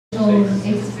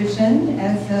special exhibition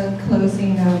as the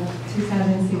closing of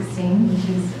 2016,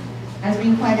 which has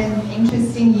been quite an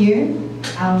interesting year.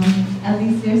 At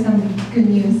least there's some good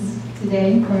news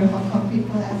today for Hong Kong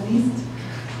people, at least.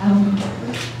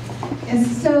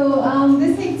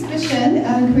 This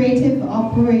exhibition, Creative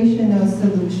Operational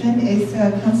Solution, is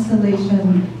a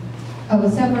constellation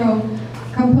of several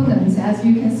components. As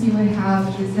you can see, we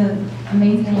have this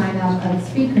amazing lineup of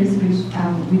speakers, which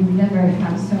we never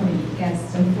have so many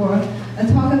guests for a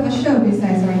talk of a show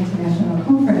besides our international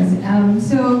conference.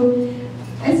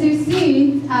 As you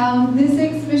see, this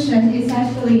exhibition is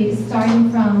actually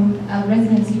starting from a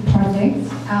residency project,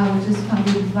 which is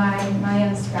funded by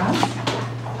Maayan Strauss.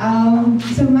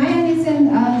 Maayan is an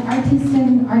artist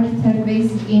and architect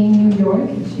based in New York.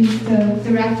 She's the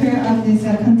director of this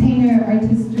Container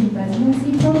Artist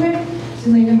Residency program. So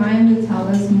later Maayan will tell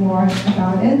us more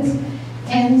about it.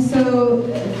 And so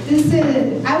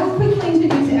I will quickly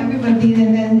introduce everybody,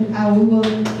 and then we will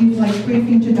give like brief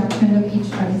introduction of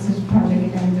each artist's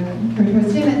project and her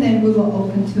first name, and then we will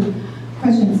open to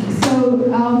questions. So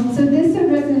this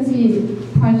residency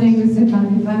project was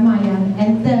funded by Maayan,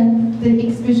 and then the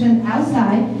exhibition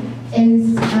outside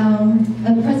is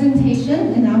a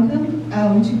presentation, an outcome,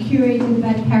 which is curated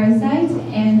by Parasite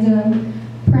and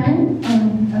Prem.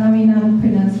 Let me not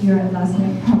pronounce your last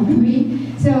name properly.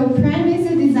 So Prem is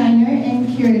a designer and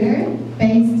curator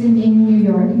based in New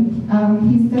York.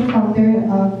 He's the founder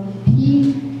of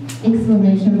P!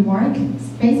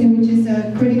 Space, which is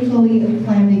a critically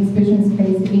acclaimed exhibition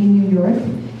space in New York,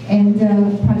 and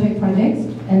Projects,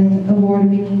 an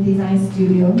award-winning design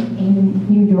studio in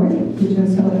New York, which is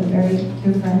also a very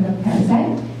good friend of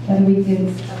Parasite, that we did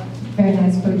a very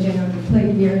nice project on the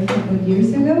play here a couple of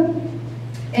years ago.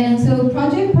 And so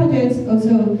Projects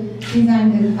also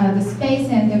designed the space,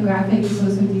 and the graphics is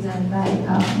also designed by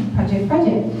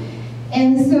Project.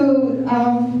 And so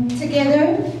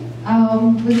together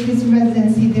with this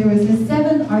residency, there was a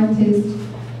 7 artists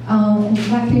and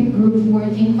eclectic group were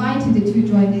invited to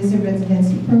join this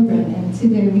residency program. And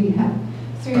today we have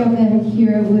 3 of them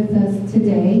here with us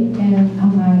today. And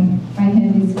on my right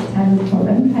hand is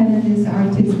Coburn. Cohen is an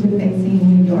artist based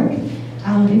in New York.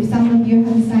 If some of you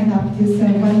have signed up, this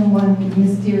one-on-one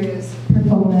mysterious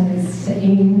performance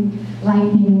in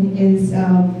Lightning is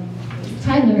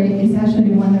Tyler is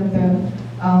actually one of the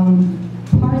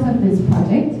parts of this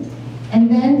project. And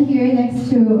then here next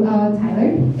to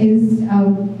Tyler is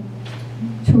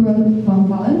Tuur Van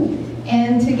Balen,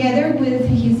 and together with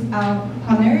his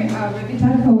partner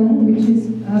Revital Cohen, which is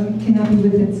cannot be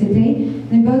with us today.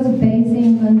 They're both based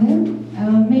in London.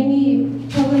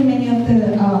 Probably many of the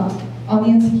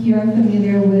audience here are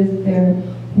familiar with their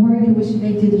work, which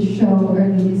they did a show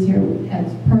earlier this year at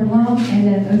Perlon, and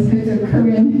then also the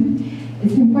current,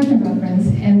 it's an important reference,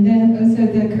 and then also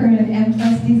the current M+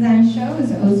 design show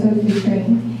is also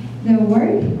featuring the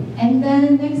work. And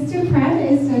then next to Prem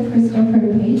is Christopher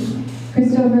Page.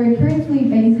 Christopher currently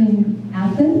based in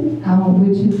Athens,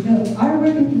 which is the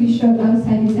artwork that we showed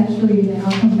outside is actually the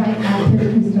outcome right after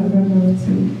Christopher moved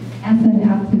to Athens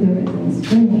after the residence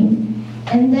journey.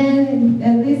 And then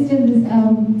listed is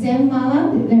Zheng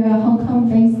Mahler. They're a Hong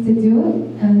Kong-based duo,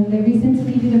 and they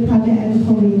recently did a project at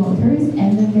Holy Motors.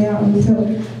 And then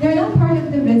they're not part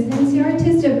of the residency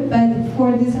artist, but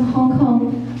for this Hong Kong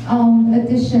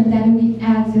edition, that we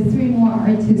add the 3 more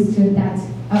artists that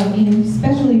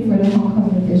especially for the Hong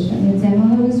Kong edition. And Zheng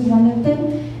Mahler was one of them,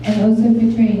 and also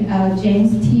featuring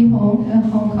James T. Hong, a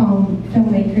Hong Kong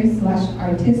filmmaker /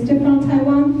 artist from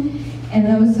Taiwan. And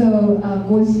also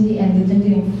Guo Xi and Zheng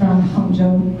Jianling from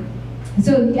Hangzhou.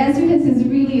 So as you can see, it's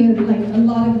really like a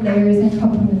lot of layers and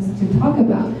components to talk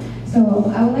about.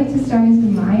 So I would like to start with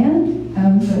Maayan.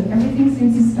 So everything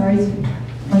seems to start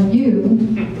on you.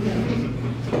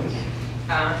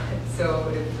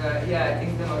 I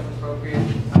think the most appropriate.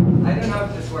 I don't know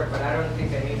if this works, but I don't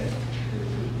think I need it.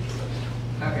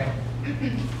 Okay.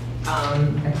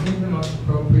 I think the most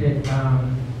appropriate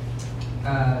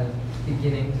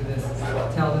beginning to this,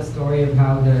 tell the story of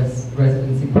how this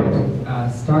residency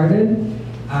project started.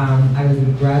 I was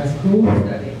in grad school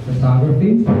studying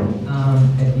photography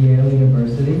at Yale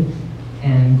University,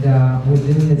 and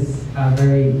within this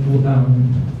very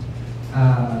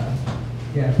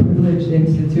privileged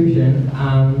institution,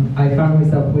 I found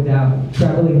myself without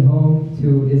traveling home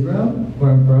to Israel,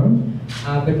 where I'm from,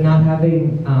 but not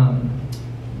having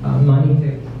money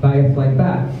to buy a flight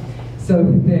back. So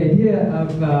the idea of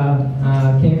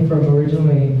came from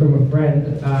originally from a friend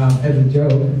as a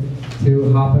joke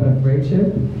to hop on a freight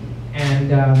ship,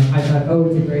 and I thought, oh,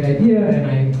 it's a great idea, and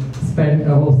I spent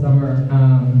a whole summer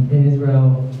in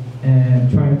Israel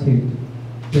trying to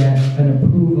get an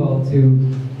approval able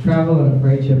to travel on a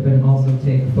freight ship and also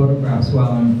take photographs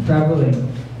while I'm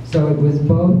traveling. So it was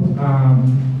both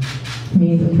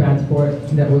means of transport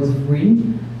that was free,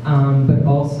 but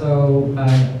also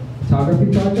a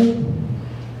photography project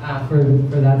for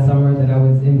that summer that I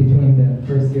was in between the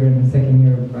first year and the second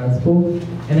year of grad school.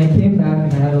 And I came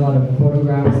back and I had a lot of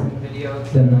photographs and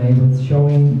videos, and I was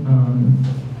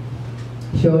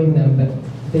showing them, but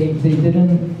they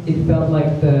didn't, it felt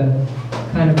like the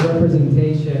kind of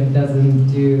representation doesn't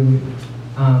do,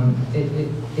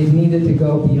 it needed to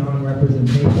go beyond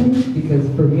representation, because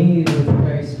for me it was a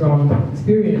very strong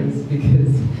experience,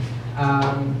 because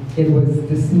it was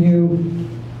this new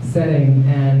setting,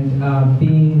 and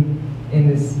being in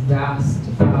this vast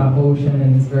ocean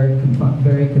and this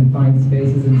very confined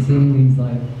spaces, and seeing these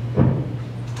like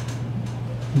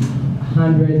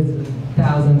hundreds of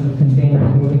thousands of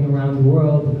containers moving around the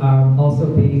world, also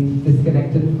being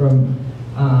disconnected from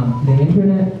the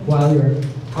internet. While you're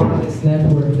on this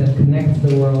network that connects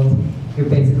the world, you're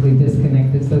basically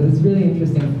disconnected. So this really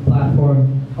interesting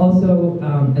platform. Also,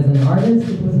 as an artist,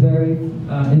 it was a very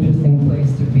interesting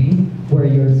place to be, where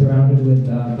you're surrounded with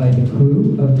by the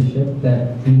crew of the ship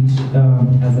that each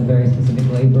has a very specific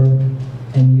labor,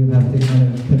 and you have to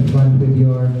kind of confront with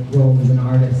your role as an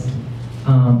artist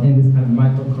in this kind of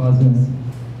microcosmos.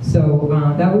 So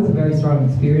that was a very strong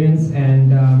experience,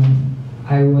 and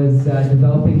I was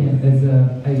developing it as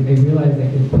I realized I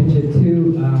could pitch it to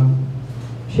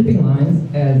shipping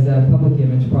lines as a public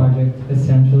image project,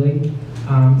 essentially,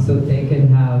 so they can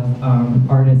have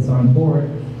artists on board.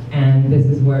 And this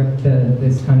is where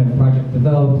this kind of project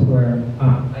developed, where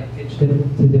I pitched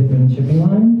it to different shipping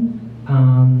lines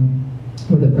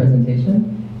with a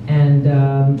presentation. And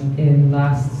in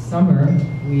last summer,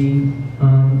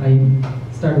 I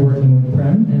started working with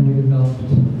Prem, and we developed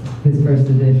his first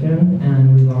edition,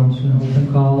 and we launched an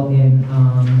open call in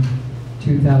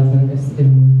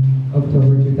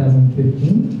October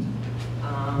 2015.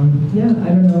 Yeah, I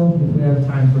don't know if we have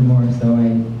time for more, so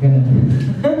I'm gonna.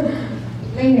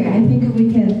 Later, I think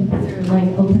we can sort of like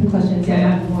open questions and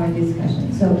have more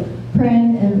discussion. So,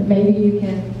 Prem, maybe you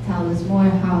can tell us more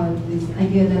how this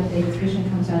idea that the exhibition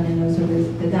comes out, and also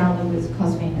the dialogue with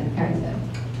Cosmin and Curated.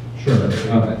 Sure.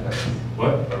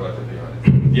 What?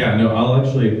 Yeah, no,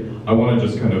 I want to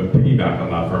just kind of piggyback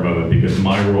on that for a moment, because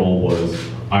my role was,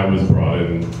 I was brought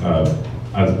in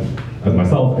as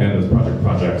myself and as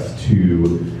projects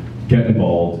to get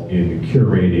involved in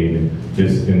curating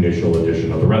this initial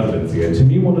edition of the residency. And to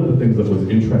me, one of the things that was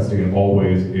interesting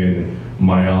always in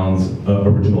Maayan's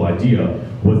original idea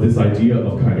was this idea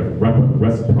of kind of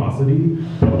reciprocity,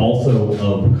 but also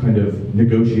of kind of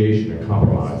negotiation and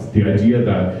compromise. The idea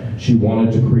that she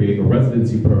wanted to create a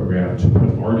residency program to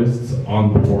put artists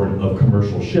on board of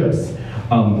commercial ships,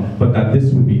 but that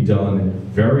this would be done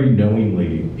very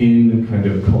knowingly in kind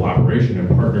of collaboration and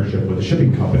partnership with a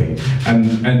shipping company.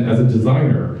 And as a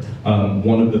designer,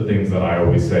 one of the things that I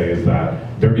always say is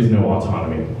that there is no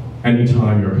autonomy.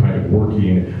 Anytime you're kind of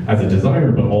working as a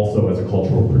designer, but also as a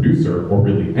cultural producer, or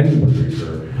really any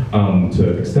producer,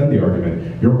 to extend the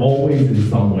argument, you're always, in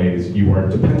some ways, you are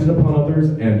dependent upon others,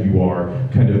 and you are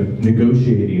kind of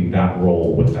negotiating that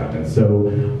role with them. And so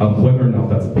whether or not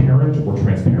that's apparent or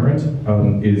transparent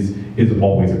is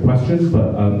always a question,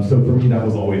 but so for me that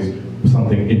was always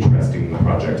something interesting in the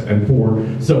project. And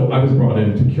so I was brought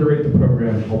in to curate the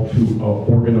program, help to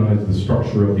organize the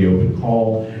structure of the open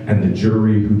call, and the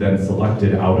jury who then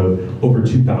selected out of over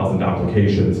 2,000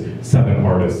 applications, 7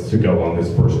 artists to go on this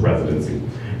first residency.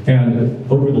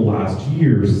 And over the last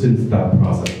year, since that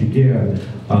process began,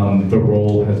 the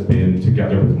role has been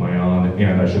together with Maayan,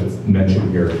 and I should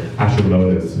mention here Asher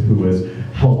Moniz, who has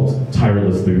helped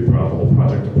tirelessly throughout the whole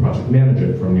project to project manage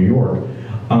it from New York,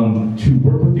 to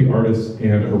work with the artists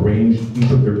and arrange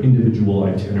each of their individual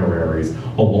itineraries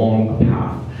along a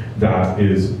path that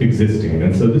is existing.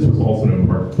 And so this was also an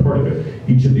important part of it.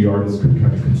 Each of the artists could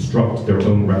kind of construct their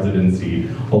own residency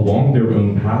along their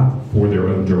own path for their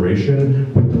own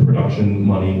duration, with the production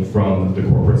money from the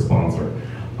corporate sponsor.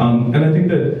 And I think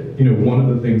that, you know, one of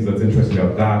the things that's interesting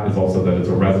about that is also that it's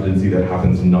a residency that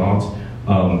happens not,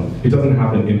 it doesn't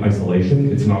happen in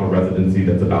isolation. It's not a residency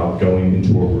that's about going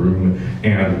into a room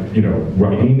and, you know,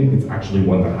 writing. It's actually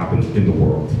one that happens in the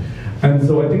world. And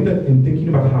so I think that in thinking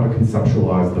about how to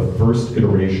conceptualize the first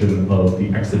iteration of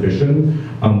the exhibition,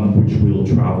 which will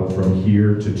travel from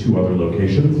here to 2 other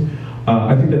locations,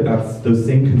 I think that those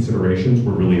same considerations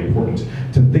were really important.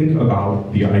 To think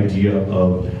about the idea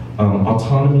of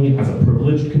autonomy as a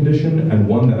privileged condition, and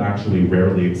one that actually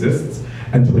rarely exists,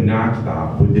 and to enact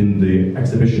that within the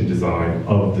exhibition design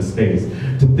of the space.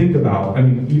 To think about, I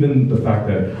mean, even the fact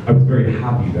that I was very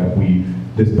happy that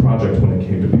this project, when it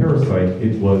came to Parasite,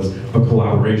 it was a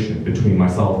collaboration between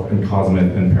myself and Cosmin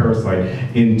and Parasite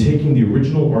in taking the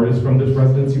original artists from this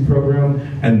residency program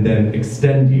and then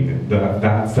extending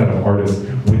that set of artists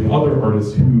with other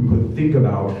artists who could think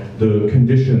about the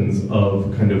conditions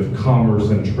of kind of commerce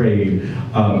and trade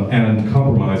and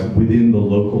compromise within the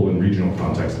local and regional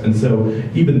context. And so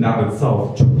even that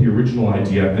itself took the original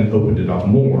idea and opened it up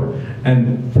more.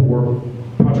 And for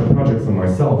projects on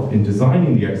myself in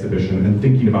designing the exhibition and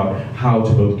thinking about how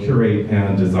to both curate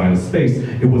and design a space,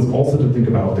 it was also to think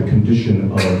about the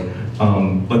condition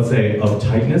of, let's say, of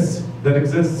tightness that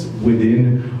exists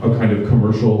within a kind of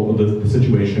commercial, the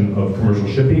situation of commercial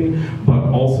shipping, but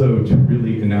also to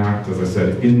really enact, as I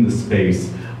said, in the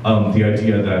space, the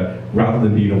idea that rather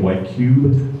than being a white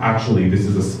cube, actually this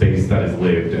is a space that is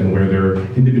lived and where there are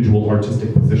individual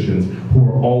artistic positions who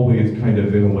are always kind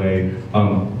of, in a way,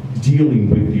 dealing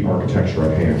with the architecture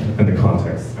at hand and the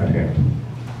context at hand.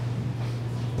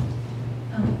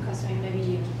 Cosmin, maybe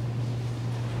you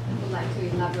would like to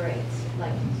elaborate,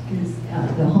 like, because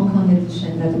the Hong Kong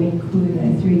edition that we include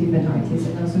 3 different artists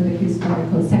and also the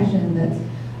historical section that's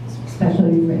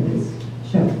especially for this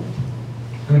show.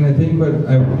 I mean, I think what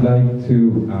I would like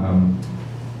to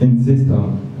insist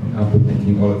on, after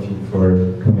thanking all of you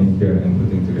for coming here and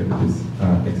putting together this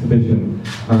exhibition,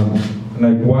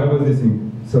 like, why was this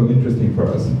so interesting for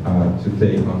us to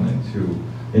take on and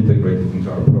to integrate it into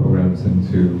our programs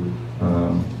and to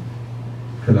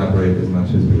collaborate as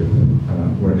much as we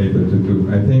were able to do.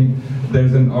 I think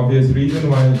there's an obvious reason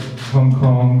why Hong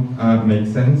Kong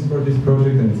makes sense for this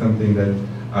project, and it's something that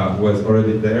was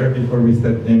already there before we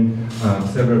stepped in.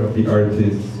 Several of the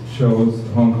artists chose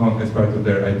Hong Kong as part of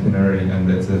their itinerary, and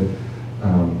that's a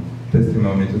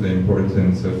testimony to the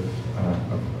importance of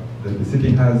that the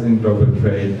city has in global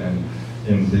trade and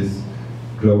in this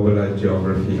globalized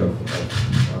geography of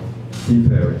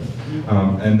seafaring.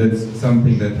 And that's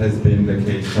something that has been the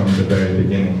case from the very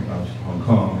beginning of Hong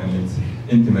Kong, and it's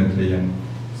intimately and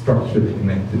structurally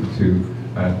connected to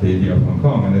the idea of Hong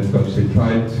Kong, and that's what we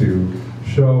tried to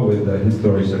show with the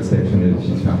historical section that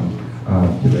Qu Chang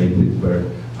curated, where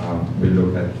we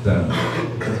look at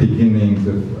the beginnings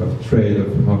of trade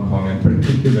of Hong Kong, and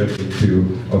particularly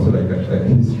to also like a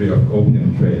history of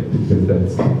opium trade, because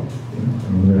that's, I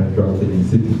mean, we're a drug dealing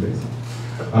city, basically.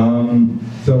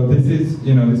 So this is,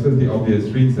 this was the obvious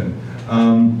reason.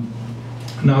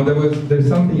 Now there's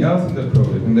something else in the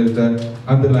project, and there's the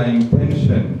underlying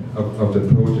tension of the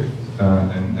project,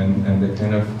 and the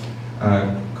kind of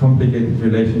complicated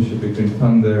relationship between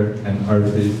funder and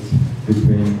artists,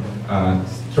 between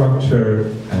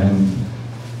structure and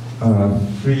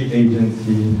free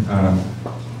agency,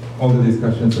 all the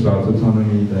discussions about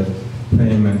autonomy that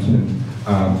Prem mentioned,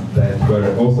 that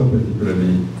were also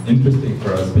particularly interesting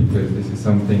for us, because this is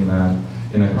something that,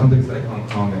 in a context like Hong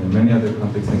Kong and in many other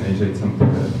contexts in Asia, it's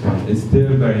something that is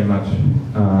still very much,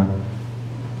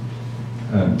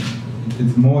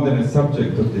 it's more than a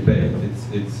subject of debate.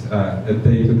 It's a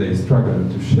day-to-day struggle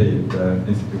to shape the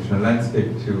institutional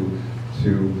landscape, to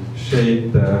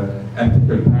shape the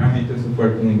ethical parameters of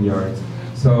working in the arts.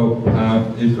 So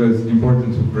it was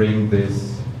important to bring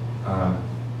this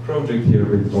project here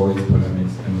with all its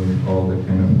polemics and with all the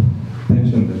kind of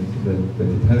tension that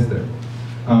it has there.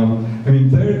 I mean,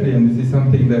 thirdly, and this is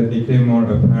something that became more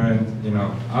apparent,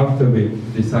 after we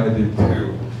decided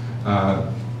to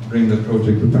bring the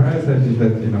project to Parasite, is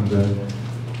that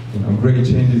the great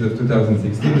changes of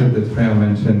 2016 that Freya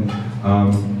mentioned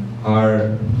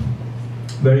are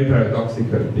very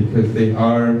paradoxical, because they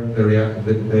are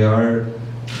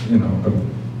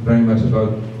very much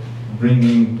about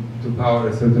bringing to power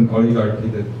a certain oligarchy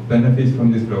that benefits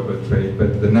from this global trade,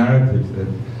 but the narratives that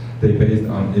they based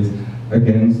on is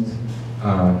against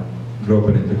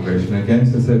global integration,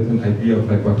 against a certain idea of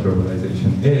like what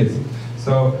globalization is.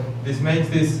 So this makes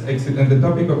this and the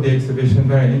topic of the exhibition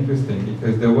very interesting,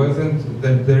 because there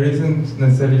isn't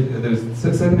necessarily, there's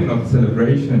certainly not a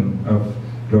celebration of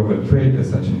global trade as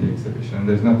such in the exhibition.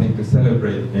 There's nothing to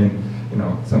celebrate in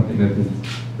something that is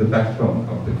the backbone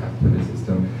of the capitalist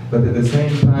system. But at the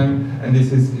same time, and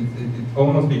this is it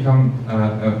almost become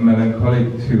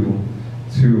melancholic to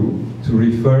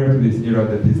refer to this era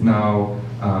that is now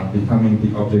becoming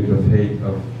the object of hate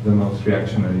of the most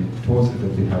reactionary forces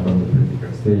that we have on the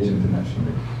political stage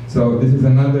internationally. So this is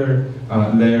another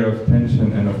layer of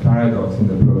tension and of paradox in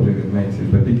the project that makes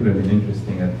it particularly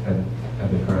interesting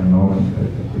at the current moment at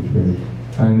which we're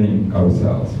finding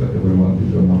ourselves, whether we want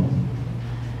it or not.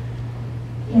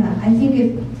 Yeah, I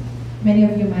think many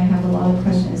of you might have a lot of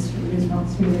questions to respond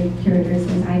to the curators'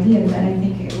 ideas, but I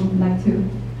think I would like to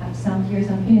have some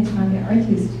opinions from the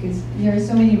artists, because there are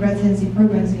so many residency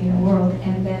programs in the world,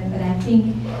 but I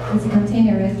think this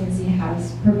container residency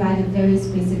has provided very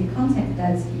specific content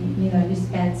that you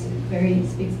spend very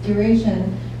fixed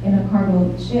duration in a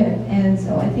cargo ship, and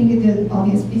so I think the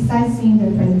audience, besides seeing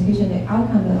the presentation, the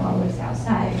outcome of the artworks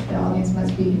outside, the audience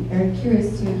must be very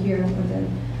curious to hear what the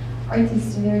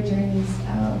artists and their journeys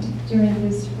during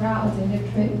this route and the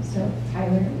trip. So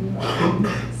Tyler, we want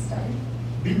to start.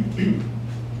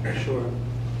 Sure.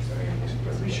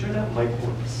 Are we sure that mic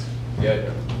works?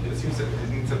 Yeah, it seems that it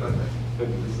needs a button.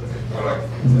 All right.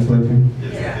 Is this working?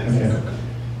 Yes.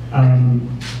 Okay.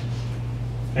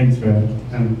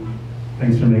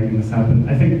 Thanks for making this happen.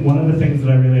 I think one of the things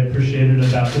that I really appreciated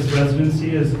about this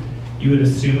residency is you would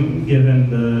assume, given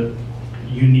the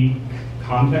unique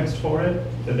context for it,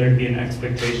 that there'd be an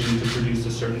expectation to produce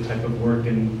a certain type of work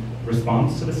in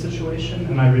response to the situation,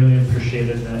 and I really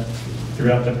appreciated that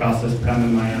throughout the process, Prem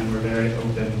and Maayan were very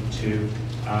open to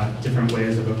different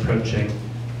ways of approaching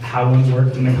how one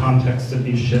worked in the context of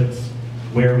these ships,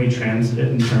 where we transited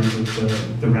in terms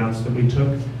of the routes that we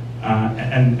took,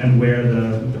 and where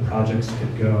the projects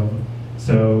could go.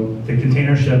 So the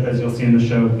container ship, as you'll see in the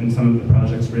show, in some of the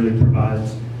projects really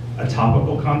provides a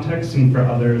topical context, and for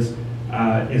others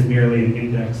is merely an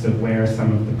index of where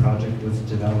some of the project was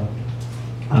developed.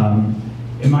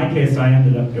 In my case, I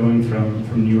ended up going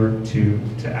from New York to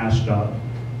Ashdod,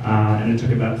 and it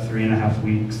took about 3.5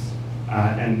 weeks.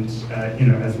 As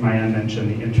Maayan mentioned,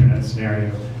 the internet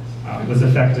scenario was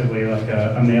effectively like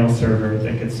a mail server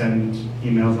that could send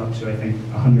emails up to, I think,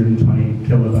 120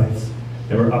 kilobytes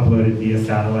that were uploaded via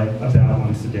satellite about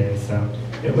once a day. So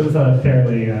it was a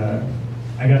fairly,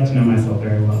 I got to know myself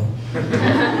very well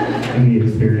in the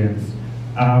experience.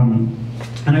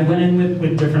 And I went in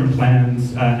with different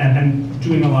plans and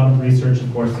doing a lot of research,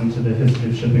 of course, into the history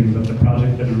of shipping, but the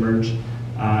project that emerged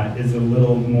is a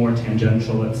little more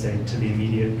tangential, let's say, to the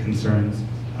immediate concerns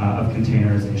of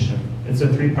containerization. It's a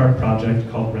 3-part project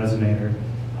called Resonator,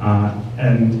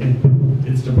 and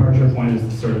its departure point is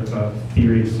the sort of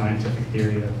scientific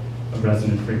theory of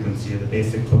resonant frequency, the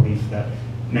basic belief that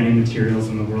many materials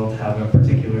in the world have a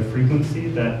particular frequency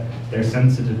that they're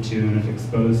sensitive to, and if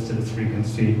exposed to this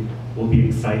frequency, will be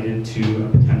excited to a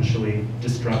potentially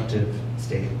destructive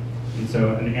state. And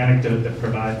so an anecdote that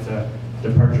provides a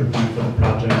departure point for the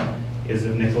project is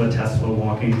of Nikola Tesla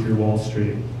walking through Wall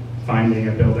Street, finding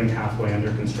a building halfway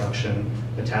under construction,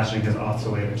 attaching his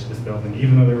oscillator to this building,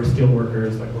 even though there were steel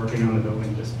workers working on the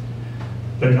building, just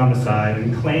put it on the side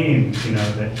and claimed,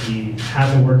 that he,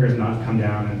 had the workers not come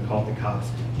down and called the cops,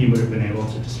 he would have been able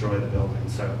to destroy the building.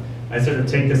 So I sort of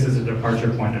take this as a departure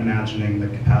point, imagining the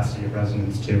capacity of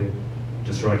resonance to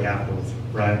destroy capitalism,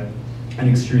 right? And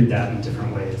extrude that in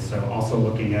different ways. So also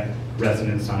looking at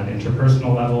resonance on an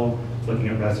interpersonal level, looking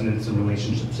at resonance in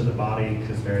relationship to the body,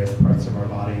 because various parts of our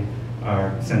body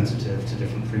are sensitive to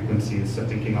different frequencies. So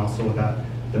thinking also about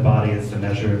the body as the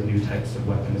measure of new types of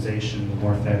weaponization and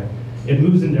warfare. It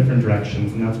moves in different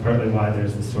directions, and that's partly why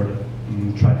there's this sort of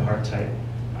tripartite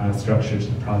structure to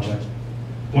the project.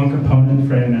 One component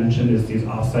Freya mentioned is these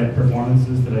off-site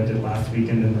performances that I did last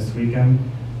weekend and this weekend,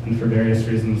 and for various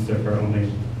reasons they're for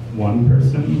only one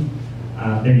person.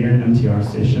 They're near an MTR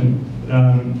station.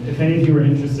 If any of you are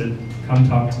interested, come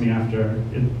talk to me after.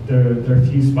 There are a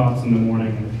few spots in the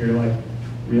morning, and if you're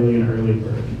really an early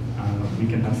bird, we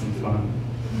can have some fun.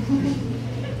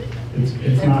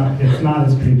 It's not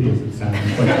as creepy as it sounds.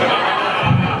 But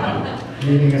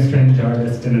meeting a strange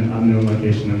artist in an unknown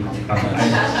location in Hong Kong,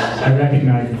 I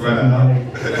recognize it's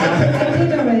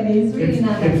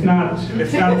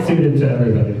it's not suited to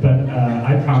everybody, but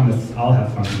I promise I'll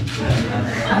have fun.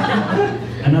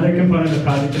 Another component of the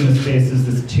project in this space is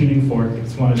this tuning fork.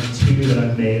 It's one of 2 that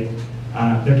I've made.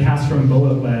 They're cast from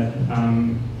bullet lead.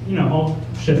 All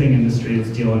shipping industries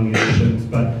deal in munitions,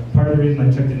 but part of the reason I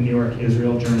took the New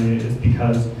York-Israel journey is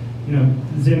because,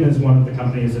 Zim is one of the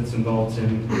companies that's involved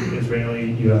in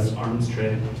Israeli-U.S. arms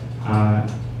trade.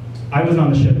 I was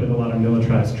on the ship with a lot of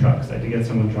militarized trucks. I had to get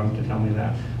someone drunk to tell me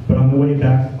that. But on the way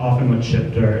back, often what's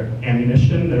shipped are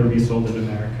ammunition that are resold in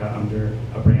America under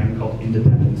a brand called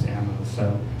Independence Ammo.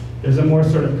 So there's a more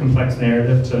sort of complex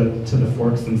narrative to the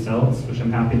forks themselves, which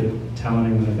I'm happy to tell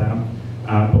anyone about.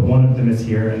 But one of them is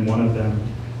here, and one of them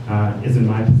is in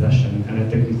my possession. And at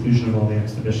the conclusion of all the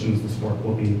exhibitions, this work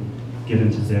will be given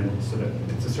to Zim, so that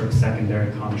it's a sort of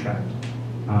secondary contract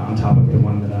on top of the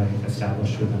one that I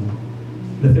established with them.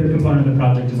 The third component of the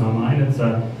project is online. It's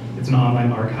an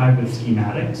online archive with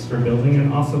schematics for building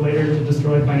an oscillator to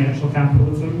destroy financial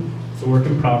capitalism. it's a work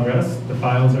in progress. The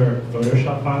files are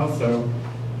Photoshop files, so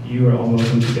you are all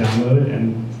welcome to download it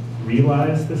and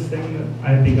realize this thing that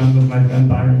I had begun with my friend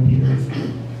Byron Peters.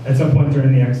 At some point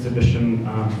during the exhibition,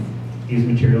 these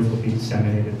materials will be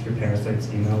disseminated through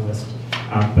Parasite's email list,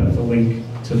 but the link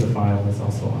to the file is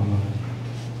also online.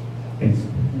 Thanks.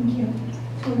 Thank you.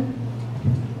 Sure.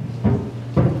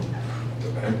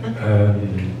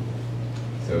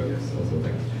 So yes, also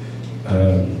thanks.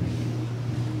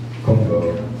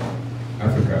 Congo,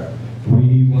 Africa.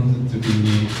 We wanted to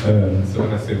be, so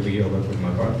when I say we, I work with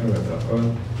my partner,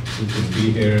 Revital, who could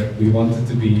be here. We wanted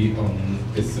to be on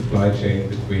this supply chain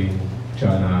between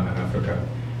China and Africa.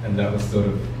 And that was sort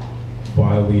of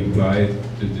why we applied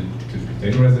to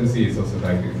Container Residency. It's also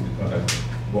like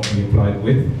what we applied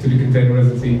with to the Container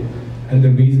Residency. And the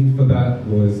reason for that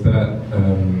was that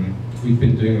we've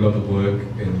been doing a lot of work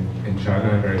in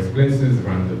China in various places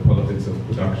around the politics of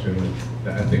production,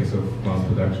 the ethics of mass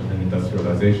production and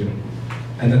industrialization.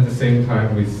 And at the same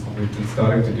time, we've been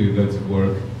starting to do loads of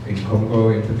work in Congo,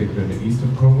 in particular the east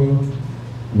of Congo,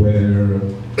 where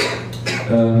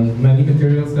many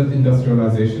materials that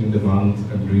industrialization demands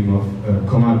and dream of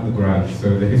come out of the ground.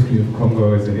 So the history of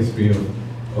Congo is a history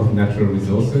of natural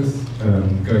resources,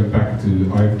 going back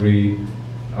to ivory,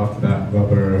 after that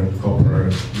rubber, copper,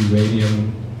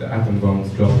 uranium. The atom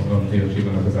bombs dropped on Hiroshima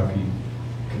and Nagasaki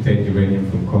contained uranium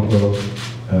from Congo,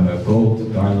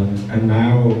 gold, diamond, and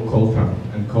now coltan.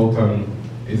 And coltan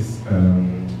is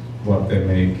what they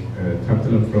make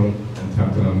tantalum from, and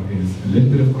tantalum is a little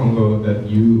bit of Congo that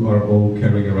you are all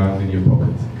carrying around in your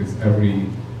pocket, because every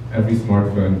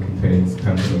smartphone contains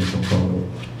tantalum from Congo.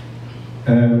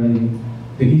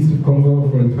 The east of Congo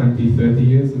for 20, 30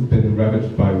 years has been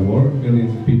ravaged by war.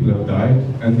 Millions of people have died,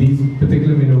 and these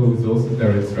particular mineral resources,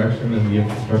 their extraction and the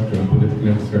infrastructure and political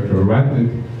infrastructure around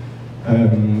it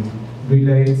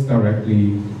relates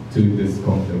directly to this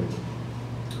conflict.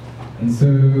 And so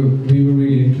we were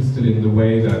really interested in the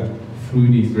way that through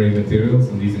these raw materials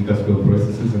and these industrial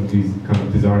processes and these kind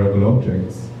of desirable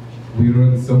objects, we were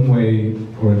in some way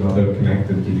or another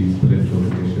connected to these political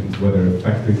conditions, whether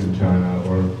factories in China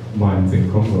or mines in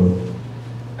Congo.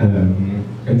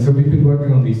 And so we've been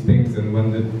working on these things, and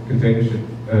when the container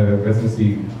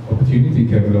residency opportunity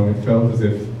came along, it felt as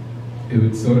if it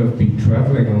would sort of be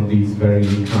traveling on these very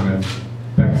kind of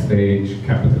backstage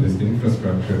capitalist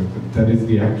infrastructure, that is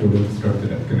the actual infrastructure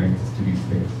that connects us to these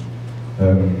things.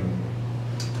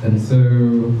 And so,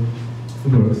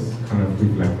 of course, kind of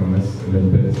reflect on this a little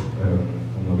bit.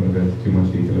 I'm not going to go into too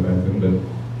much detail about them,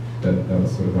 but that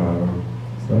was sort of our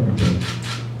starting point.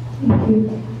 Thank you,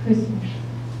 Chris.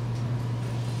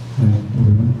 Hi,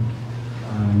 everyone.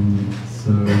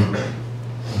 So,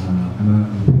 I'm a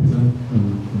painter from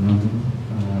London.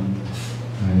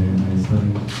 I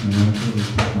studied in America with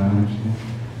Maayan, actually.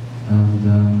 And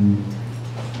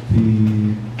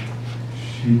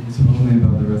she told me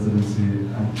about the residency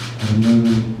at a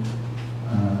moment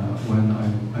when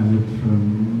I moved from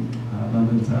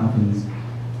London to Athens,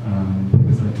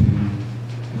 because I'd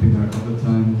been there a couple of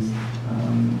times,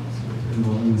 sort of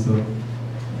involving myself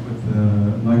with the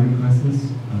migrant crisis,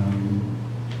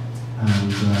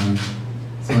 and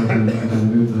so I then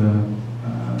moved there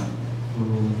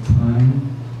full time,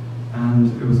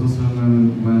 and it was also a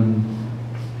moment when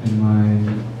in my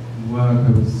work I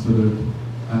was sort of,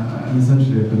 I'm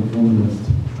essentially a conformist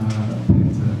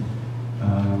painter,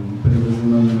 but it was a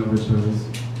moment at which I was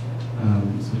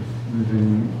sort of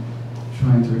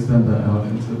trying to extend that out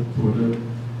into border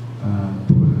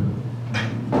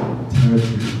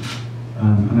territory.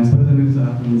 And I suppose I moved to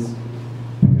Athens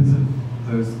because of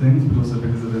those things, but also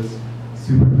because of this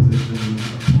superposition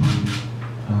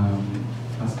upon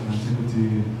classical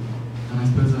antiquity. And I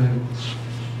suppose I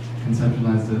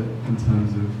conceptualized it in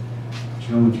terms of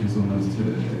geometries almost,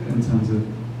 in terms of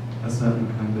a certain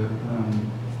kind of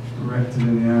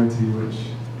rectilinearity which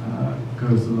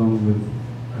goes along with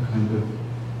a kind of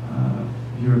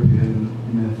European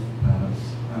myth, perhaps,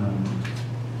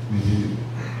 maybe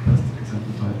best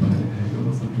exemplified by Hegel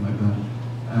or something like that.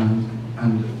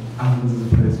 And Athens is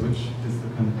a place which is the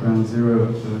kind of ground zero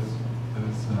of those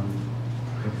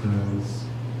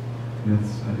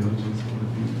myths, ideologies,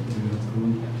 whatever you like to call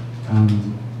them,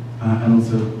 and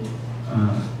also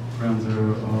ground zero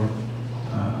of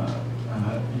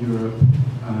Europe,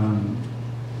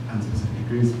 and specifically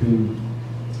Greece being,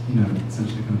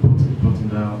 essentially kind of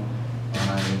bottomed out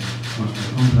by much more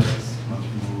complex, much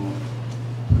more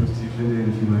post-Euclidean,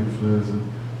 if you like, flows of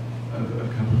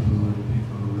capital and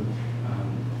people,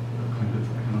 kind of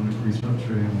economic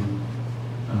restructuring,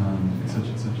 etc.,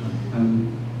 etc.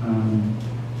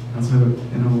 And so,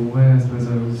 in a way, I suppose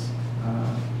I was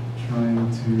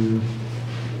trying to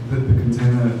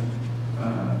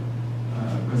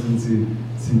residency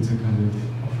seemed to kind of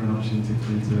offer an opportunity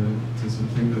for me to sort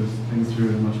of think those things through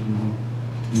in a much more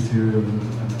material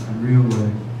and real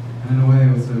way. And in a way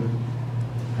also,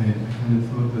 I kind of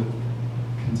thought that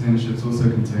container ships also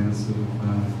contain a sort of a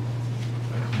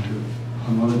kind of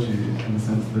homology in the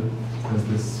sense that there's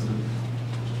this sort of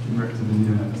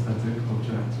rectilinear aesthetic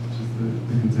object, which is the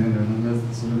container, and then there's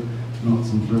the sort of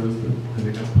knots and flows that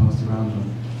it gets passed around on.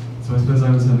 So I suppose I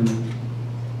was having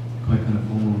quite kind of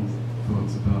formal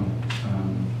thoughts about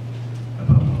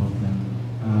the whole thing.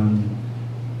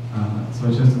 So I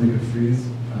chose to make a frieze.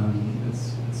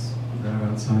 It's there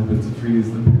outside, but it's a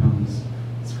frieze that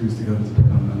screws together to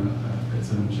become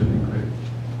its own shipping crate.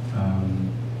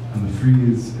 And the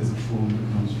frieze is a form that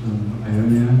comes from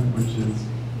Ionia, which is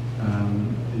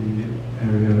the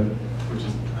area which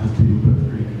has been both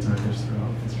Greek and Turkish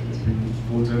throughout history. It's been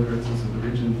fought over. It's also the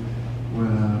region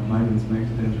where migrants make a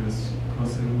dangerous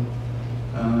crossing.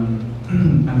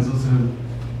 And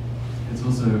it's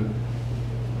also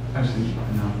actually,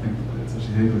 I now think it's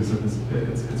actually Hegel who said this,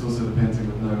 it's also the painting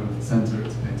with no center,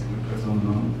 it's a painting that goes on and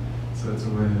on. So it's a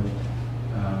way of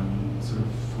sort of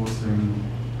forcing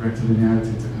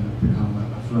rectilinearity to kind of become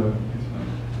a flow, if you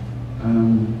like.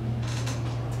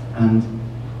 And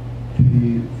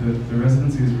the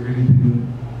residency has really been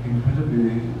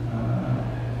incredibly,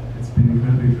 it's been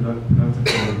incredibly productive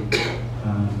for me,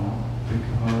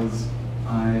 because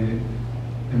I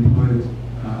employed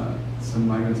some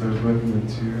migrants I was working with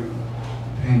to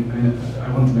paint. I mean, I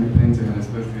wanted to make a painting, and I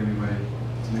suppose the only way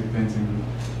to make a painting,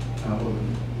 or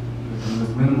the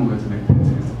most minimal way to make a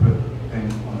painting is to put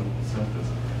paint on a surface.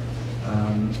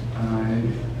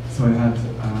 So I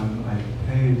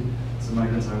paid some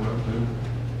migrants I worked with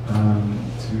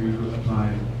to apply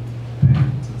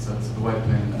paint to the surface of the white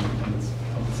paint, and it's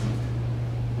obviously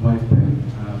white paint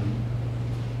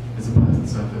is applied to the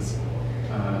surface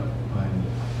by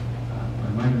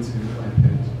migrants who I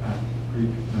paid at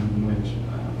Greek minimum wage,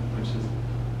 which is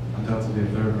undoubtedly, if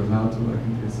they're ever allowed to work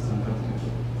in Greece, is undoubtedly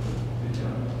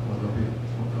what they'll be,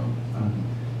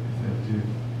 if they ever do.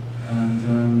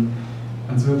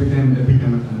 And so it became a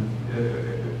kind of,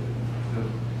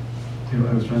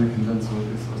 I was trying to condense all of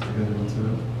these thoughts together into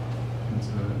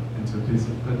a piece.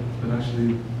 But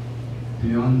actually,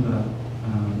 beyond that,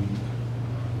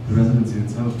 the residency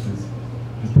itself has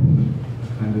been a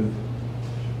kind of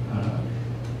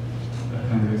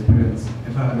experience.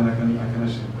 In fact, I mean, I can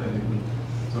actually even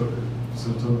talk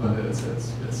about it. It's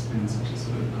been such a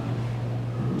sort of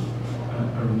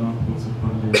a remarkable sort of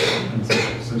bodily and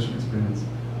social experience,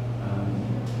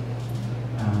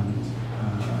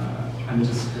 and it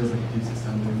just feels like it keeps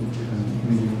extending.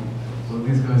 Well,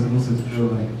 these guys, and also to feel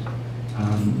like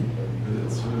that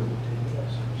it's sort of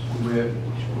weird.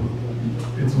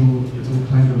 It's all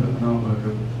kind of an artwork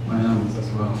of my hands as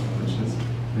well, which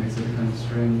makes it a kind of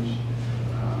strange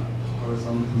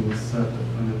horizontal set of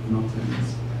kind of knottings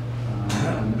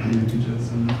and images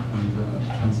and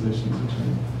translations, which I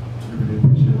really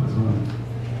appreciate as well.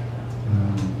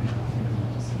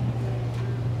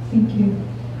 Thank you.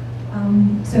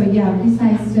 So yeah,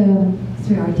 besides the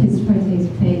three artists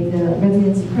participate the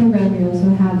residency program, we also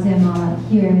have them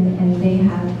here, and they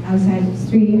have outside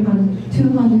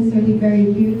 230 very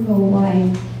beautiful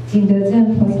white in the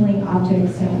Zheng porcelain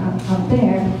objects up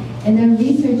there. And their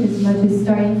research is much as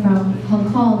starting from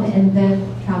Hong Kong and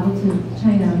then travel to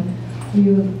China. Do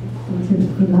you want to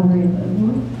elaborate a little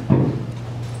more?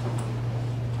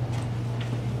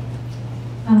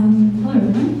 Hello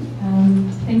everyone.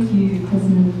 Thank you,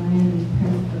 Cosmin, Maayan, and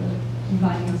Prem for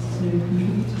inviting us to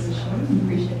contribute to the show. We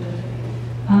appreciate it.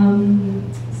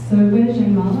 So we're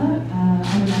Zheng Mahler.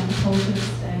 I'm an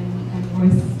anthropologist and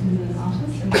Royce is an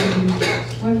artist, and we've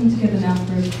been working together now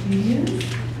for a few years.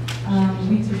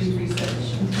 We do research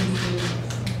in terms of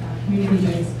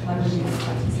community-based collaborative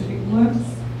specific works.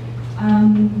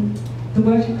 The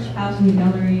work out in the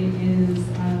gallery is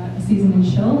A Season in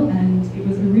Shell, and it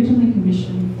was originally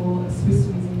commissioned for a Swiss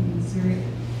museum in Zurich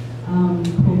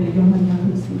called the Johann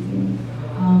Jacobs Museum.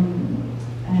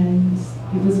 And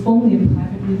it was formerly a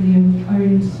private museum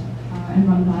owned and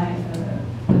run by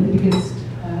one of the biggest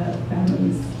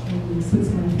families in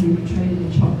Switzerland who traded in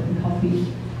chocolate and coffee.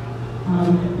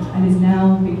 And is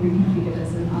now being reconfigured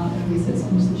as an art and research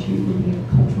institute looking at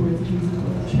cultural residues of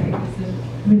the trade. It's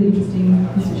a really interesting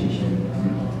institution.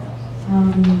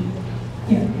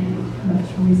 Yeah, much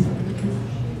research.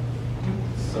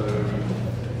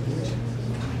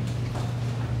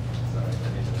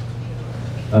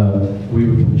 We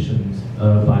were commissioned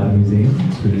by the museum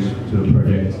to do a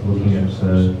project looking at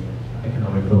the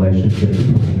economic relationship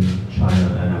between China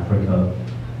and Africa,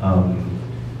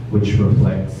 which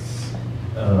reflects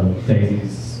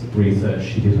Daisy's research.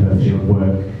 She did her field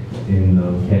work in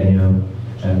Kenya,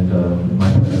 and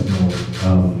my personal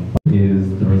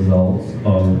is the result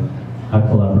of a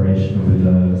collaboration with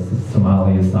a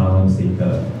Somali asylum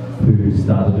seeker who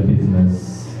started a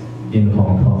business in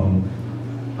Hong Kong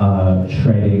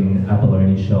trading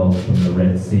abalone shells from the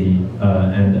Red Sea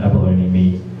and abalone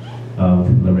meat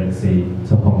from the Red Sea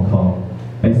to Hong Kong.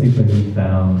 Basically, he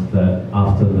found that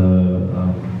after the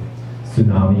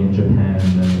tsunami in Japan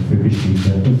and the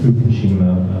Fukushima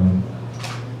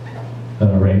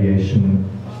radiation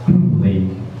leak,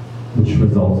 which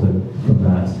resulted from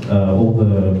that, all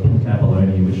the pink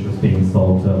abalone which was being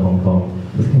sold to Hong Kong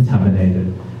was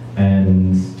contaminated,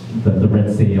 and the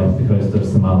Red Sea off the coast of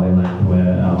Somaliland,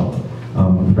 where our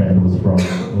friend was from,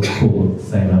 was full of the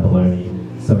same abalone.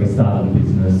 So he started a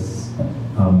business.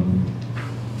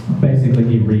 Basically,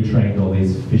 he retrained all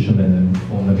these fishermen and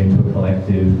formed them into a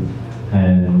collective,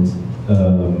 and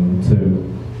to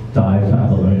dive for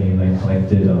abalone, and they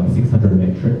collected 600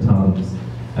 metric tons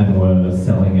and were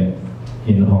selling it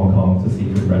in Hong Kong to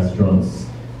seafood restaurants,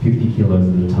 50 kilos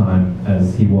at a time,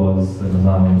 as he was an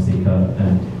asylum seeker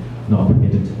and not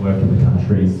permitted to work in the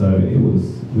country, so it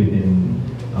was within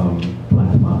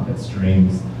black market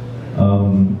streams.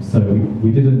 So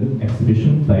we did an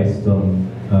exhibition based on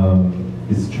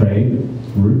this trade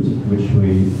route which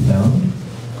we found.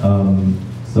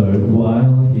 So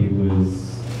while he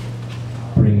was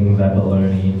bringing that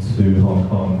abalone to Hong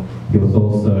Kong, he was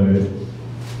also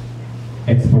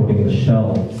exporting the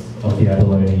shells of the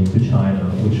abalone to China,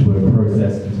 which were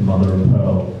processed into mother of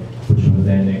pearl, which were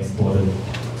then exported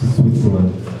to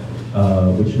Switzerland,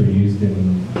 which were used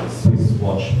in Swiss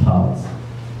watch parts.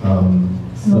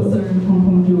 And also Hong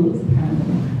Kong jewels,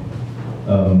 apparently.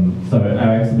 So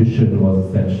our exhibition was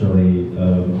essentially,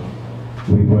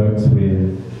 we worked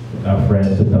with our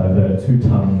friend to divert 2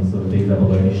 tons of these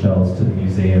abalone shells to the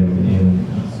museum in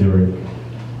Zurich.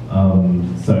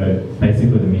 So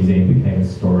basically the museum became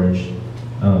storage.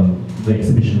 The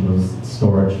exhibition was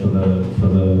storage for the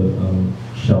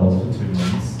shells for 2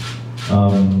 months. So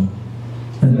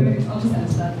I'll just add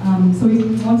to that. So we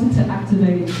wanted to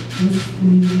activate the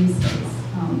museum space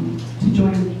to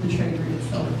join the trade route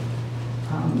itself,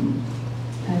 and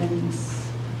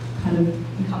kind of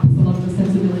encompass a lot of the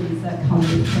sensibilities that come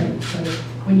with trade. So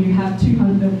when you have 2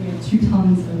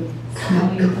 tons of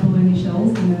smelly abalone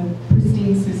shells in a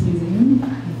pristine Swiss museum,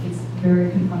 it's very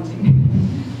confronting.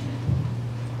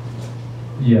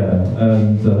 Yeah,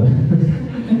 and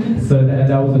so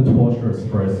that was a torturous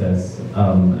process,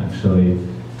 actually,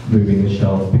 moving the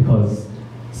shells, because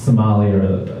Somalia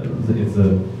is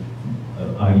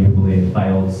arguably a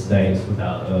failed state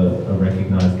without a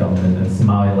recognised government, and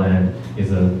Somaliland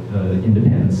is an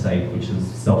independent state which is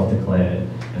self-declared,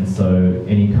 and so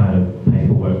any kind of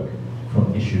paperwork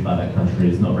issued by that country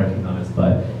is not recognised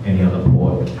by any other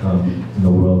port in the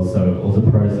world. So it was a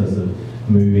process of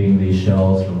moving these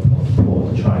shells from port to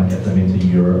port to try and get them into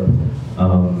Europe,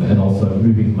 and also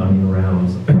moving money around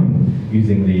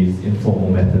using these informal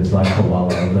methods like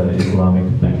Hawala, the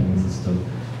Islamic banking system.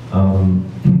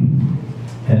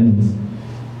 And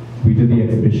we did the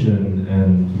exhibition,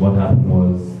 and what happened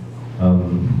was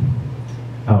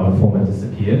our informant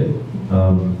disappeared.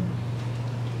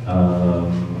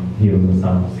 He was an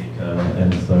asylum seeker,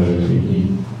 and so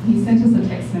he sent us a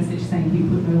text message saying he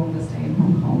could no longer stay in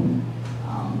Hong Kong,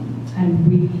 and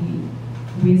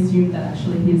we assumed that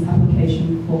actually his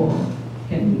application for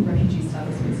getting refugee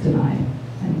status was denied,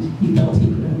 and he felt he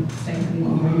couldn't stay any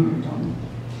longer and moved on.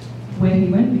 Where he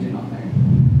went, we do not know.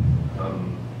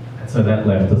 So that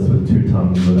left us with 2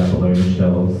 tons of abalone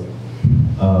shells.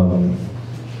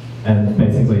 And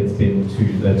basically it's been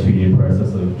a 2-year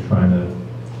process of trying to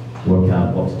work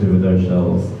out what to do with those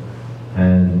shells.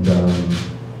 And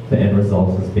the end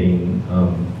result has been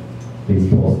these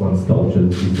porcelain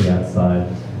sculptures you see outside.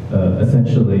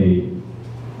 Essentially,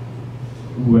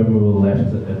 when we were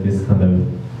left at this kind of,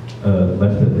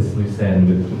 left at this loose end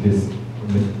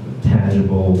with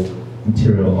tangible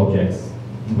material objects,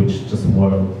 which just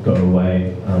won't go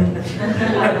away.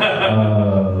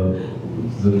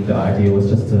 The idea was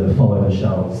just to follow the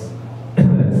shells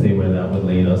and see where that would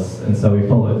lead us. And so we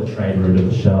followed the trade route of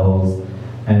the shells,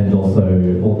 and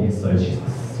also all the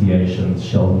associations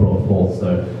shells brought forth.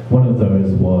 So one of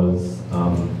those was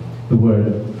the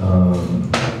word.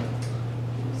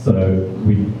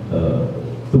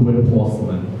 The word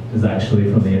porcelain is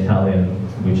actually from the Italian,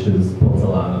 which is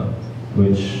porcellana,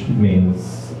 which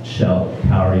means shell,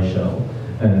 cowrie shell.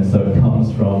 And so it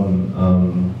comes from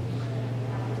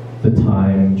the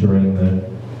time during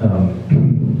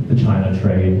the China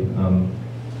trade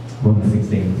from the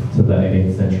 16th to the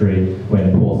 18th century,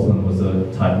 when porcelain was a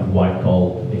type of white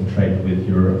gold being traded with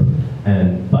Europe,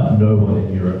 but no one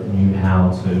in Europe knew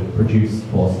how to produce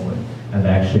porcelain, and they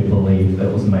actually believed that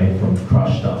it was made from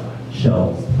crushed up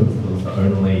shells because it was the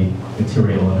only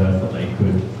material on Earth that they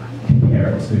could compare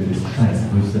it to this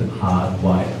translucent, hard,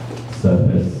 white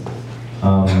surface.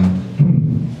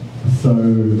 So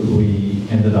we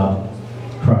ended up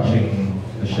crushing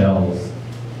the shells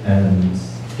and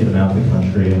get them out of the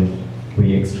country, and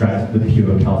we extracted the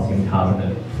pure calcium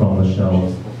carbonate from the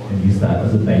shells and used that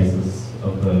as a basis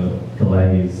of the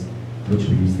glaze, which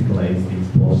we used to glaze these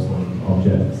porcelain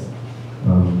objects.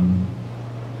 I'll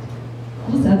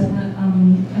just add to that.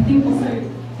 I think also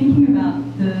thinking about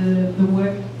the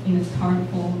work in its current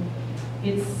form,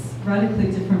 it's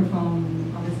radically different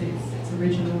from obviously its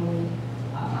original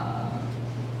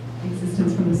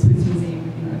existence from the Swiss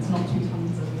Museum. You know, it's not 2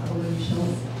 tons of aluminum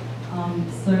shells.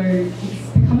 So it's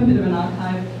become a bit of an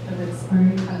archive of its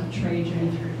own kind of trade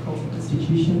journey through cultural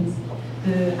institutions.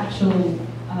 The actual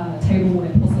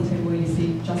tableware, porcelain tableware you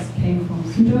see just came from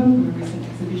Suzhou, from a recent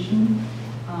exhibition.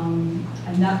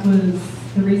 And that was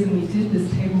the reason we did this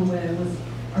tableware, was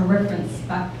a reference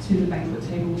back to the banquet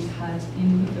table we had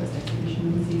in the first exhibition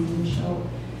of the season shell.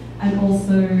 And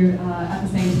also, at the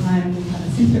same time, we had a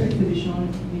sister exhibition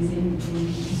on the museum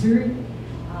in Zurich,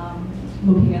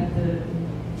 looking at the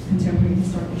contemporary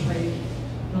historical trade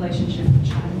relationship of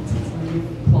China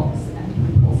with cloths and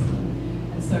with porcelain.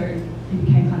 And so it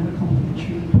became kind of a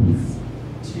complementary piece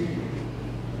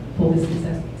for this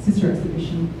sister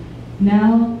exhibition.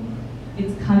 Now,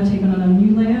 it's kind of taken on a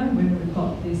new layer where we've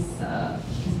got this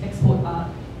export art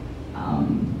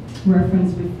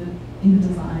reference in the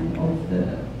design of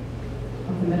the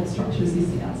metal structures you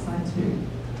see outside too.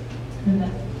 And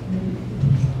that maybe.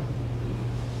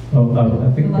 I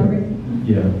think,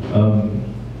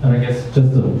 and I guess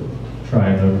just to try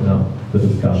and open up the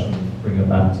discussion, bring it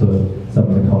back to some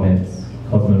of the comments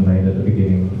Cosmin made at the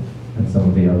beginning and some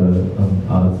of the other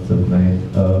artists have made.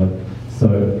 So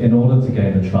in order to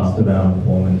gain the trust of our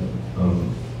informant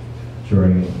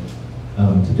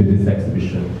to do this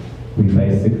exhibition,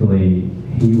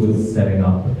 he was setting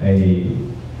up a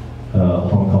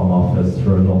Hong Kong office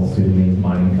for a North Sudanese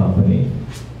mining company,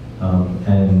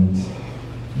 and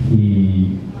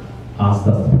he asked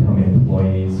us to become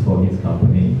employees for his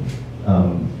company,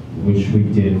 which we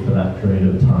did for that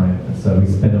period of time. And so we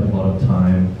spent a lot of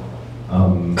time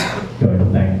going to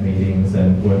bank meetings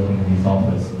and working in his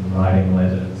office and writing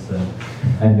letters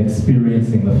and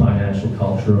experiencing the financial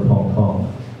culture of Hong Kong.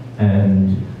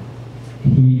 And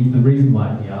the reason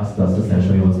why he asked us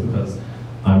essentially was because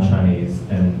I'm Chinese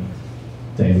and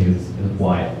Daisy is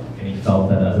white, and he felt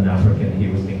that as an African he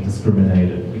was being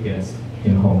discriminated against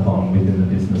in Hong Kong within the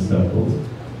business circles.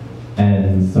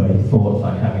 And so he thought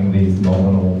like having these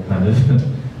nominal kind of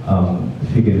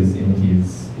figures in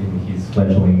his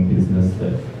fledgling business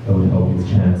that would help his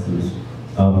chances.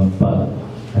 But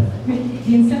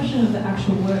the inception of the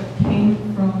actual work came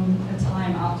from a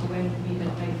time after when we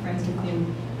had made friends with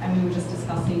him and we were just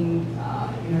discussing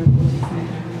politics and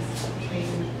economics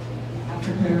between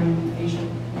Africa and Asian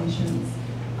nations.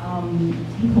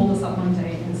 He called us up one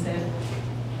day and said,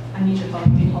 I need your help,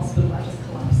 I'm in hospital, I just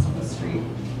collapsed on the street.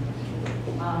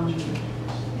 And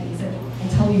he said, I'll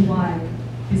tell you why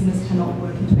business cannot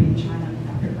work between China and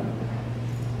Africa.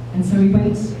 And so we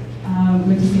went to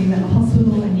see him at the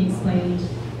hospital, and he explained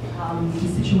the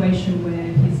situation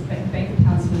where his bank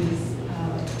accounts for his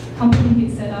company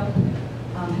he'd set up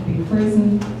had been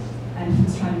frozen, and he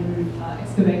was trying to move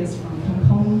excavators from Hong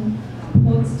Kong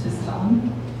ports to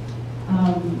Sudan.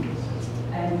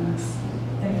 And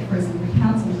they had frozen the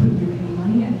accounts and he couldn't move any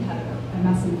money, and he had a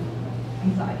massive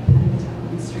anxiety panic attack on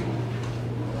the street.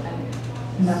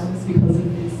 And that was because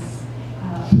of this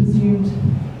presumed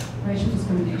racial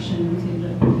discrimination within the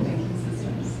banking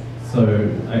systems. So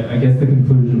I guess the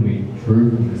conclusion we drew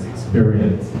from this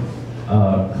experience,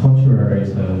 contrary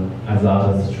to as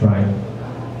artists trying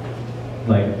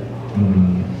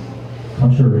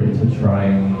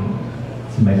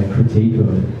to make a critique of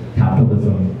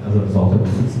capitalism as a result of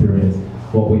this experience,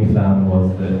 what we found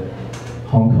was that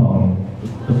Hong Kong,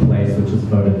 the place which is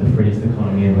voted the freest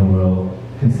economy in the world,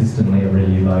 consistently every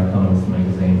year by Economist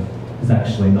magazine, is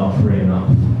actually not free enough.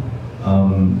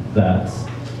 That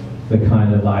the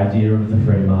kind of idea of the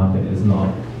free market is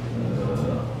not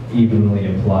evenly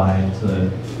applied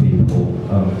to people.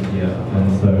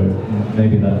 And so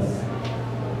maybe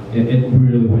it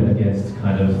really went against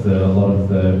kind of a lot of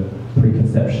the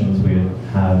preconceptions we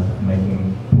have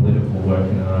making political work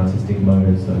in an artistic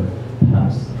mode. So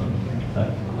perhaps that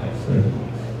can relate to.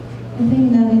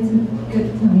 think that it's a good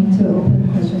time to open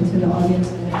the question to the audience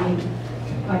and maybe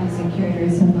artists and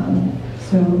curators among.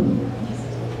 So,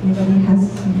 anybody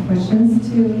has some questions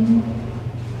to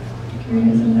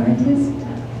curators and artists?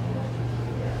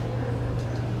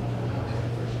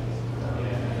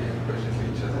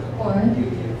 Or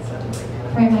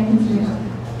Prem, I can see.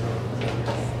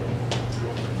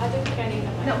 I don't think I need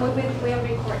them. No, we are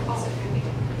recording.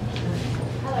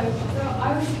 Hello. So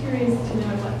I was curious to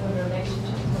know what the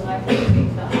relationships were like between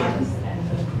the artists and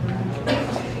the crew.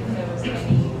 If there was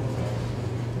any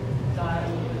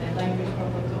dialogue and language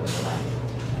problems, or was it like?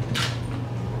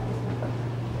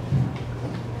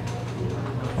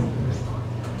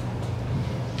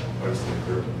 What's the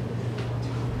crew?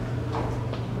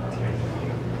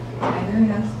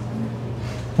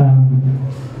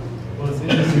 Well, it's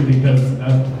interesting because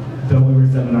though we were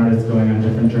 7 artists going on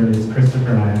different journeys,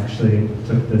 Christopher and I actually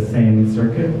took the same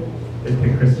circuit. They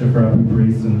picked Christopher up in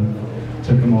Greece and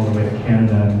took him all the way to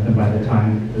Canada, and by the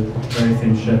time the very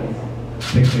same ship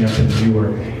picked me up in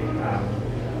Newark,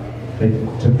 they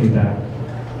took me back,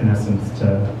 in essence,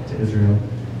 to Israel.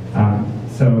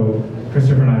 So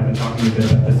Christopher and I have been talking a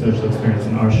bit about the social experience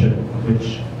in our ship,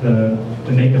 which the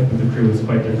makeup of the crew is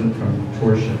quite different from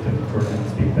Tuur's ship, and Tuur can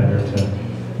speak better to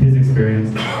his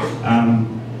experience.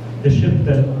 The ship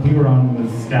that we were on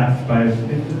was staffed by,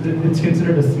 it's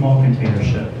considered a small container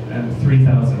ship, and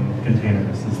 3,000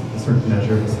 containers is a certain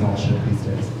measure of a small ship these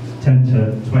days. 10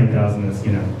 to 20,000 is,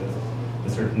 you know, a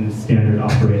certain standard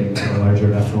operating for larger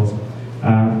vessels.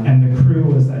 And the crew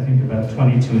was, I think, about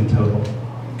 22 in total.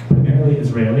 Primarily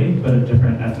Israeli, but a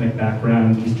different ethnic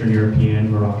background, Eastern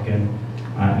European, Moroccan,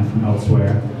 and from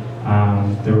elsewhere.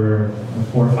 There were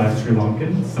 4 or 5 Sri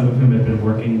Lankans, some of whom had been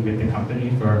working with the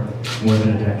company for more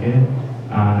than a decade.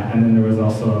 And then there was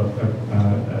also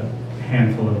a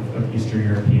handful of Eastern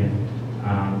European,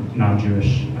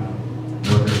 non-Jewish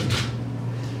workers.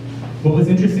 What was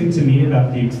interesting to me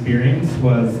about the experience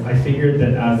was I figured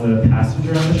that as a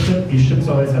passenger on the ship, these ships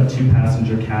always have 2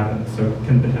 passenger cabins, so it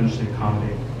can potentially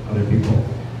accommodate other people.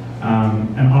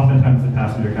 And oftentimes the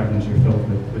passenger cabins are filled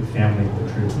with family of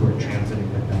the crew who are transiting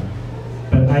with them.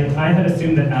 But I had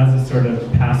assumed that as a sort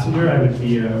of passenger, I would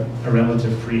be a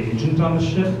relative free agent on the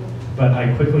ship, but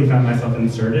I quickly found myself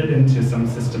inserted into some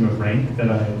system of rank that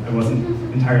I wasn't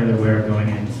entirely aware of going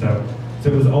in. So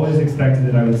it was always expected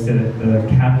that I would sit at the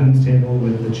captain's table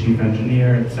with the chief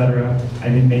engineer, etc. I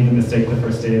made the mistake the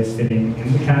first day of sitting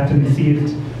in the captain's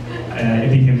seat. It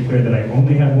became clear that I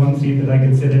only had one seat that I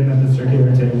could sit in at the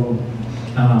circular table.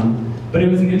 But it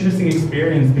was an interesting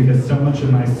experience because so much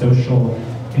of my social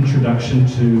introduction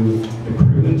to the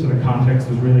crew and to the context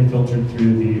was really filtered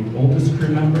through the oldest crew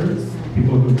members,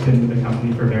 people who've been with the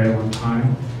company for a very long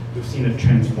time. We've seen it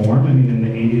transform. I mean, in the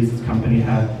 80s, this company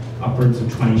had upwards of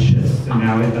 20 ships, and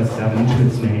now it has 7 to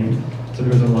its name. So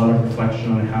there was a lot of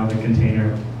reflection on how the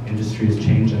container industry is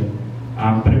changing.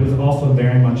 But it was also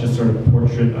very much a sort of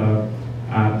portrait of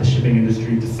the shipping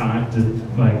industry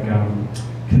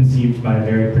conceived by a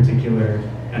very particular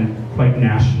and quite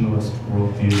nationalist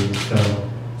worldview.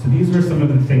 So these were some of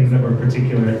the things that were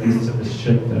particular, at least to the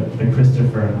ship that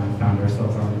Christopher and I found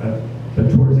ourselves on. But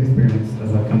Tuur's experience,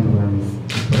 as I've come to learn, was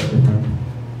quite different.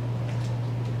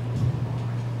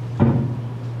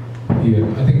 Yeah,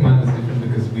 I think mine was different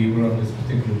because we were on this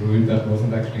particular route that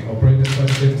wasn't actually operated by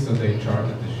ships, so they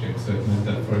chartered the ship. So it meant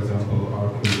that, for example, our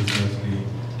crew was mostly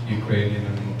Ukrainian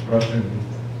and Russian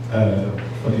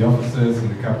for the officers and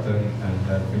the captain, and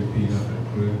Filipino for the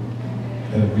crew,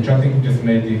 which I think just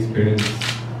made the experience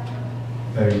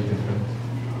very different.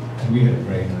 And we had a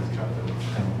very nice captain,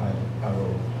 and I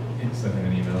will send him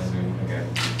an email soon again.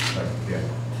 But yeah,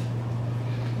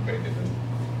 very different.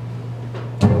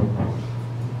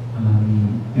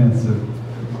 Yeah, so I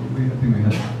think we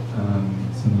had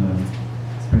similar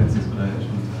experiences, but I just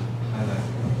wanted to highlight a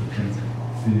couple of things.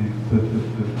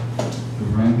 The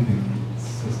ranking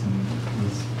system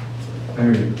was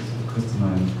very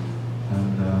crystalline,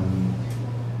 and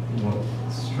what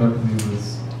struck me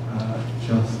was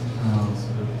just how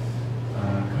sort of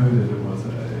coded it was.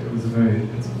 It was a very,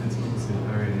 it's obviously a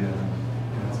very,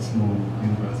 it's a small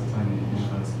universe, a tiny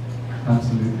universe.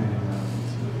 Absolutely,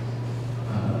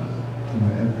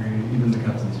 even the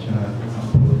captain's chair, for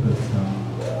example, that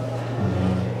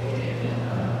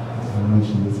as I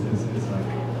mentioned, is like,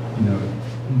 you know,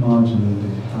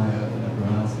 marginally higher than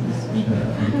everyone else's chair.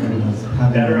 And it has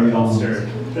better upholstered.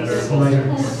 Slightly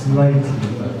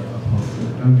better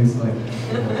upholstered. Only slightly.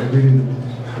 Really,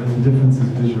 the difference is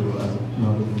visual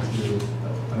rather than to do with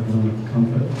ergonomic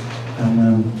comfort.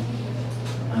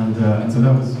 And so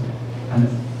that was, I mean,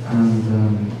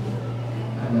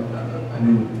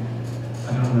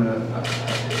 I don't know.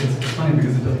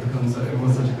 become so, it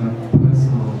was such a kind of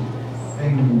personal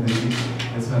thing that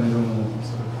I certainly don't want to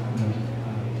sort of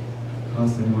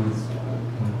cast anyone as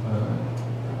kind of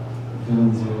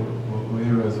villains or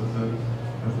heroes of the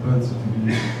birds. I think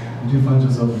you do find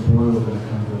yourself embroiled in a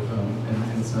kind of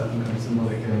in certain kind of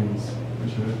symbolic games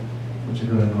which are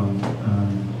going on,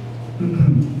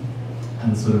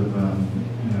 and sort of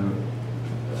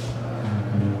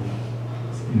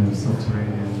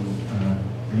subterranean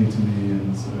mutiny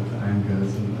and sort of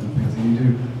angers and things. And you do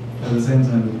at the same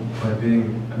time by being.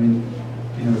 I mean,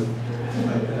 I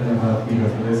don't know how you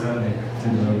guys, but they certainly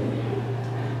didn't know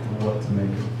what to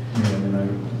make of me. I mean,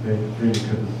 they really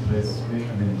couldn't place me. I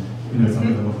mean, some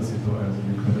of them obviously thought I was an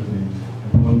incredibly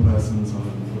important person, some of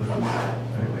them thought I was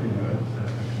a complete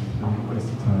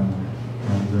waste of time.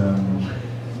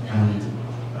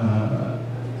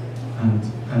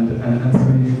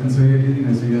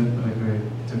 So you had like very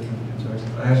different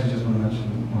interactions. I actually just want to mention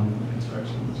one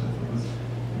interaction which I thought was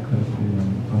incredibly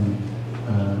funny.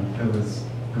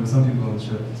 There were some people on the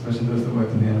ship, especially those that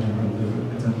worked in the engine room.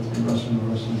 They tended to be Russian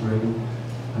or Russian-Israeli.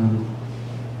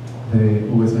 They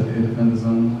always had ear defenders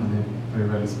on, and they very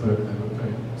rarely spoke. They were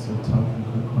very sort of tough and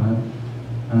quite quiet.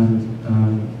 And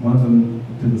one of them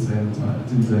didn't say a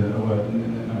word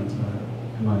in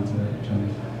my entire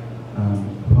journey,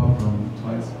 apart from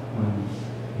twice when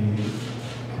he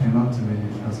came up to me.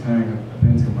 I was carrying a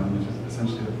painting of mine, which is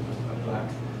essentially a black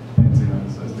painting. I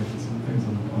was making some things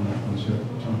on the ship.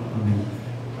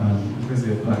 It's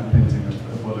basically a black painting of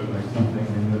what looked like nothing.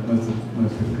 I mean, most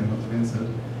people came up to me and said,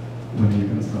 "When are you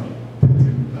going to start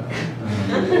painting that?"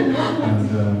 And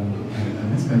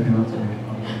this guy came up to me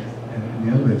in the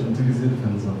elevator and took his ear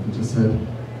defenders off and just said,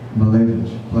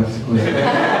 "Malaydish, black square."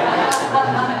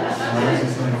 And I was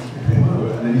just like,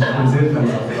 whoa. And then he took his ear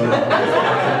defenders off.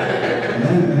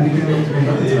 And then he came up to me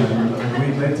another time, like a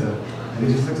week later, and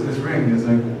he just looked at this ring and he's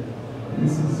like,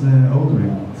 "This is old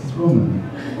ring, this is Roman."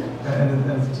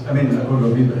 And I mean, I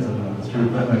would be better than that's true,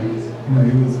 but like, he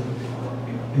was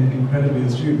incredibly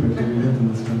astute because we lived in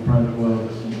this kind of private world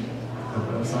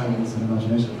of silence and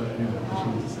imagination. But anyway, I just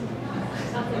wanted to say that.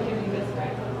 Sounds like you're doing this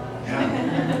right.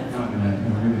 Yeah. No, I'm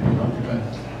really happy about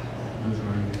it. Those were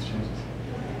really exchanges.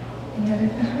 Any other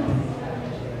questions?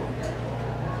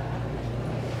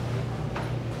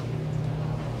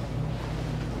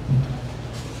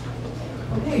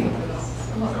 Okay.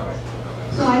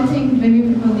 So I think maybe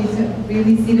people need to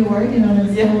really see the work and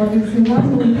understand what it's about, so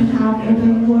we can have a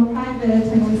more private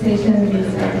conversation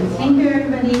with